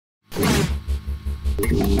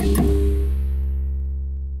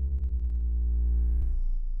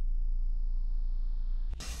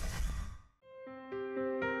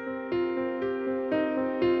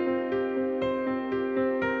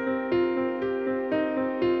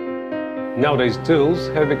Nowadays, tools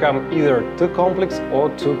have become either too complex or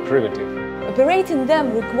too primitive. Operating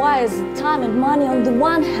them requires time and money on the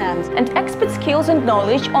one hand, and expert skills and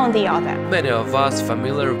knowledge on the other. Many of us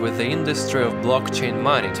familiar with the industry of blockchain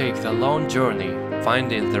mining take the long journey,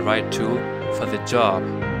 finding the right tool for the job.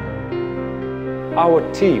 Our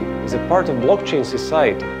team, as a part of blockchain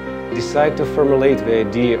society, decided to formulate the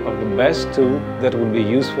idea of the best tool that would be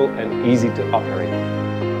useful and easy to operate.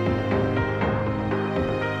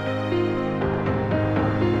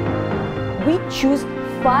 We choose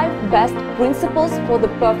 5 best principles for the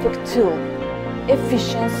perfect tool: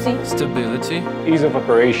 efficiency, Stability, Ease of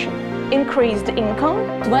operation, Increased income,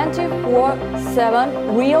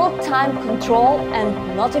 24/7 real-time control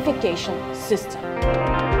and notification system.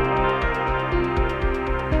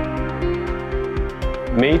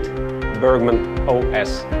 Meet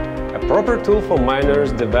BergmannOS, a proper tool for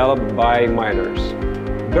miners developed by miners.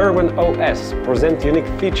 BergmannOS presents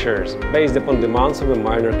unique features based upon demands of the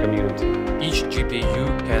miner community. each GPU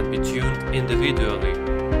can be tuned individually.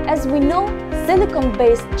 As we know,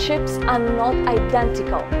 silicon-based chips are not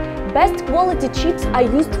identical. Best quality chips are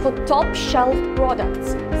used for top-shelf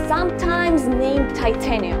products, sometimes named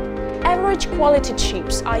titanium. average quality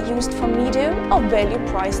chips are used for medium or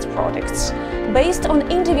value-priced products. Based on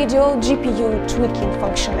individual GPU tweaking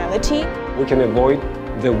functionality, We can avoid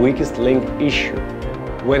the weakest link issue,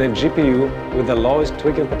 when a GPU with the lowest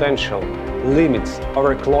tweaking potential limits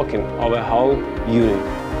overclocking of a whole unit.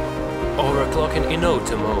 Overclocking in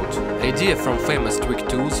auto mode, idea from famous tweak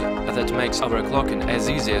tools that makes overclocking as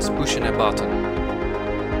easy as pushing a button.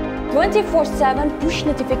 24/7 push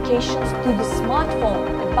notifications to the smartphone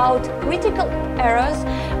about critical errors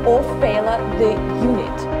or failure the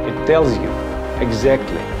unit. It tells you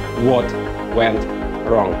exactly what went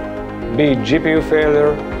wrong, be it GPU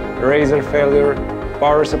failure, Razer failure,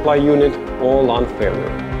 power supply unit or LAN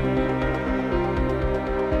failure.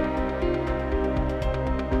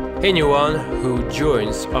 Anyone who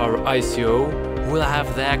joins our ICO will have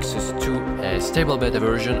the access to a stable beta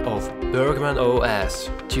version of BergmannOS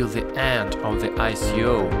till the end of the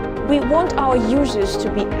ICO. we want our users to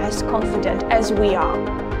be as confident as we are.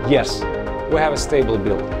 Yes, we have a stable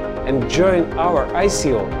build, and join our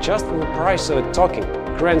ICO just for the price of a token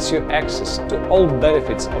grants you access to all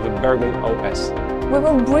benefits of the BergmannOS. We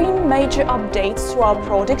will bring major updates to our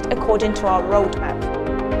product according to our roadmap.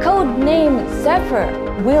 Codenamed Zephyr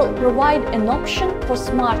will provide an option for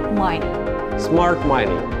smart mining. Smart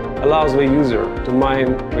mining allows the user to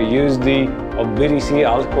mine the USD or BTC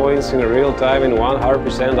altcoins in real time in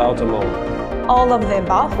 100% auto mode. All of the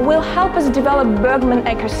above will help us develop Bergmann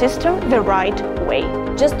ecosystem the right way.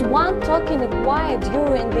 Just one token acquired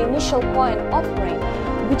during the initial coin offering,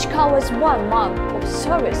 which covers 1 month of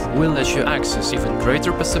service. We'll let you access even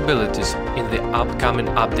greater possibilities in the upcoming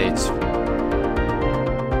updates.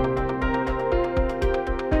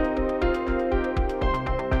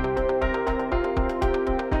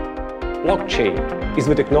 Blockchain is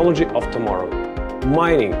the technology of tomorrow.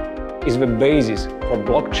 Mining is the basis for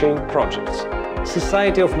blockchain projects.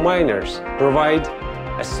 Society of miners provide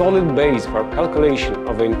a solid base for calculation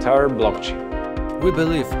of the entire blockchain. We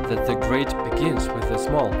believe that the great begins with the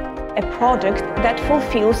small. A product that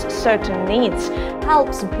fulfills certain needs.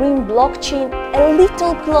 Helps bring blockchain a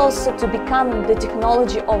little closer to becoming the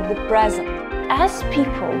technology of the present. As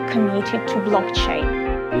people committed to blockchain,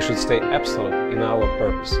 We should stay absolute in our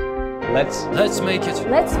purpose. Let's make it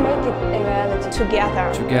Let's make it a reality together.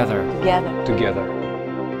 together. together. together.